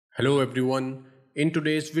Hello everyone. In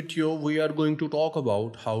today's video, we are going to talk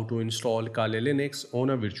about how to install Kali Linux on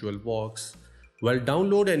a VirtualBox. Well,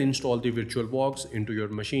 download and install the VirtualBox into your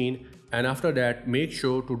machine, and after that, make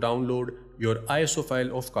sure to download your ISO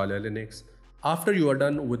file of Kali Linux. After you are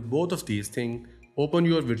done with both of these things, open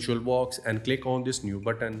your VirtualBox and click on this new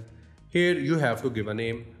button. Here you have to give a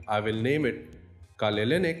name. I will name it Kali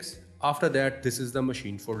Linux. After that, this is the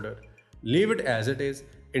machine folder. Leave it as it is.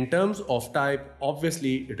 In terms of type,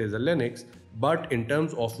 obviously it is a Linux, but in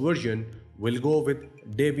terms of version, we'll go with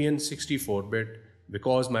Debian 64-bit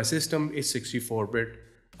because my system is 64-bit.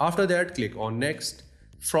 After that, click on Next.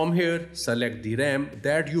 From here, select the RAM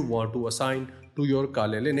that you want to assign to your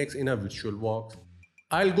Kali Linux in a VirtualBox.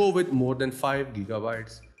 I'll go with more than 5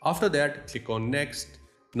 GB. After that, click on Next.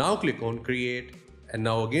 Now click on Create, and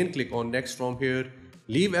now again click on Next from here.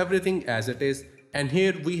 Leave everything as it is. And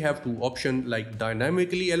here we have two options like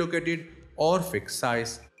dynamically allocated or fixed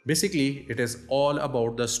size. Basically, it is all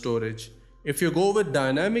about the storage. If you go with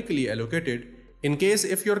dynamically allocated, in case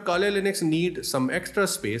if your Kali Linux need some extra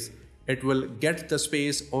space, it will get the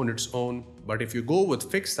space on its own. But if you go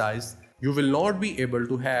with fixed size, you will not be able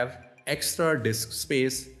to have extra disk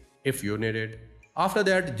space if you need it. After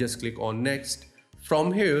that, just click on Next.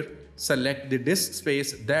 From here, select the disk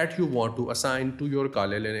space that you want to assign to your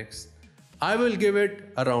Kali Linux. I will give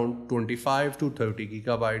it around 25 to 30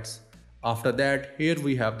 GB. After that, here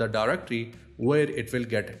we have the directory where it will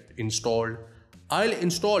get installed. I'll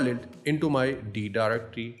install it into my D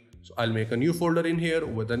directory. So I'll make a new folder in here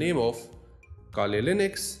with the name of Kali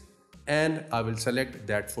Linux, and I will select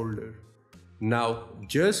that folder. Now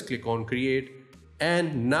just click on Create,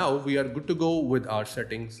 and now we are good to go with our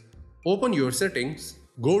settings. Open your settings,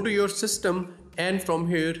 go to your system, and from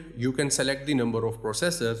here you can select the number of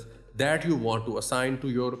processors that you want to assign to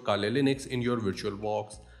your Kali Linux in your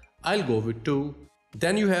VirtualBox. I'll go with 2.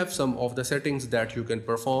 Then you have some of the settings that you can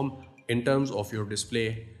perform in terms of your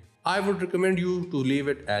display. I would recommend you to leave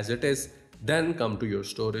it as it is, then come to your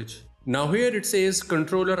storage. Now here it says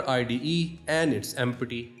controller IDE and it's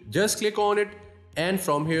empty. Just click on it, and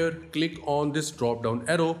from here click on this drop down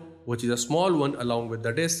arrow, which is a small one along with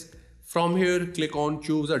the disk. From here click on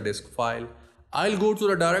choose a disk file. I'll go to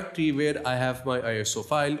the directory where I have my ISO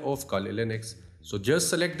file of Kali Linux. So just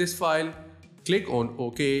select this file, click on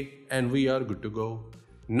OK, and we are good to go.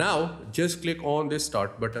 Now just click on this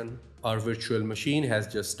start button. Our virtual machine has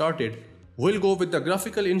just started. We'll go with the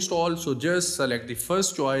graphical install, so just select the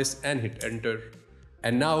first choice and hit enter.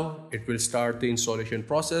 And now it will start the installation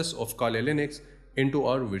process of Kali Linux into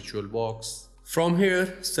our VirtualBox. From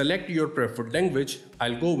here, select your preferred language.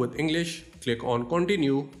 I'll go with English, click on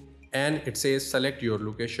continue, and it says select your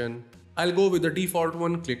location. I'll go with the default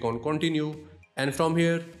one, click on continue, and from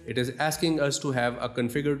here it is asking us to have a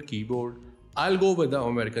configured keyboard. I'll go with the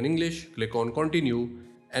American English, click on continue,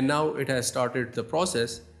 and now it has started the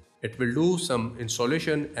process. It will do some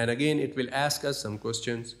installation, and again it will ask us some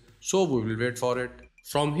questions, so we will wait for it.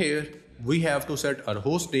 From here we have to set our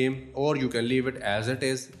host name, or you can leave it as it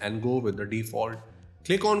is and go with the default.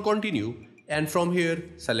 Click on continue, and from here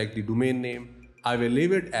select the domain name. I will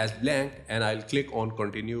leave it as blank, and I'll click on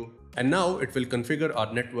continue, and now it will configure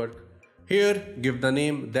our network. Here give the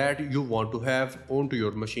name that you want to have onto your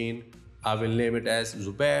machine. I will name it as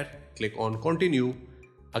Zubair, click on continue,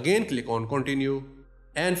 again click on continue,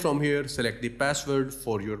 and from here select the password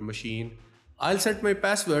for your machine. I'll set my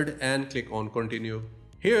password and click on continue.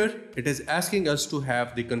 Here it is asking us to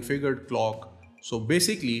have the configured clock, so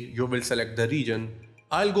basically you will select the region.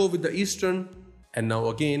 I'll go with the Eastern. And now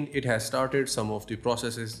again it has started some of the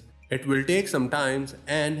processes. It will take some time,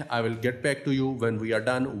 and I will get back to you when we are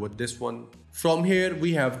done with this one. From here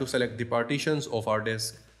we have to select the partitions of our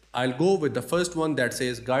disk. I'll go with the first one that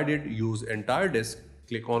says guided use entire disk.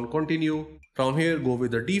 Click on continue. From here go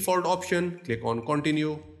with the default option, click on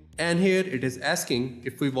continue, and here it is asking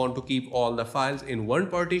if we want to keep all the files in one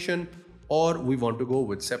partition or we want to go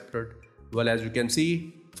with separate. Well, as you can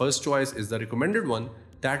see, first choice is the recommended one.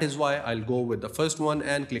 That is why I'll go with the first one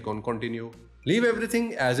and click on continue. Leave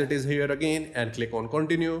everything as it is here again and click on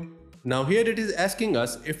continue. Now here it is asking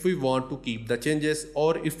us if we want to keep the changes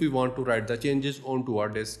or if we want to write the changes onto our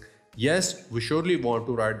disk. Yes, we surely want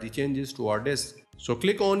to write the changes to our disk. So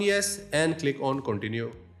click on yes and click on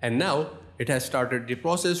continue. And now it has started the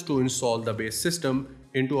process to install the base system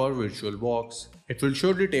into our VirtualBox. It will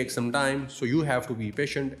surely take some time, so you have to be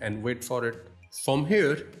patient and wait for it. From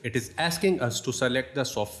here, it is asking us to select the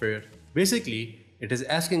software. Basically, it is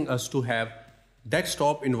asking us to have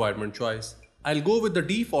desktop environment choice. I'll go with the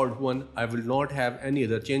default one. I will not have any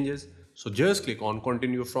other changes. So just click on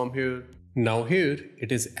continue from here. Now here it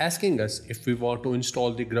is asking us if we want to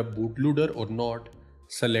install the grub bootloader or not.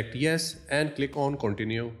 Select yes and click on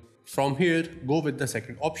continue. From here go with the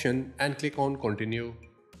second option and click on continue.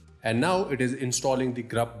 And now it is installing the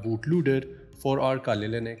grub bootloader for our Kali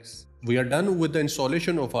Linux. We are done with the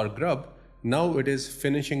installation of our grub. Now it is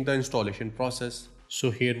finishing the installation process. So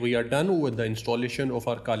here we are done with the installation of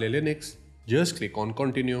our Kali Linux. Just click on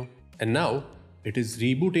continue. And now it is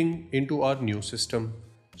rebooting into our new system.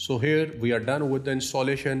 So here we are done with the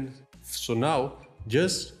installation. So now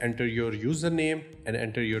just enter your username and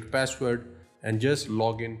enter your password and just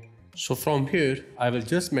log in. So from here I will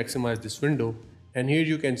just maximize this window, and here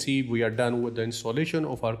you can see we are done with the installation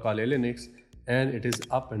of our Kali Linux and it is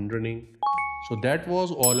up and running. So that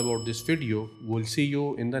was all about this video. We'll see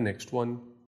you in the next one.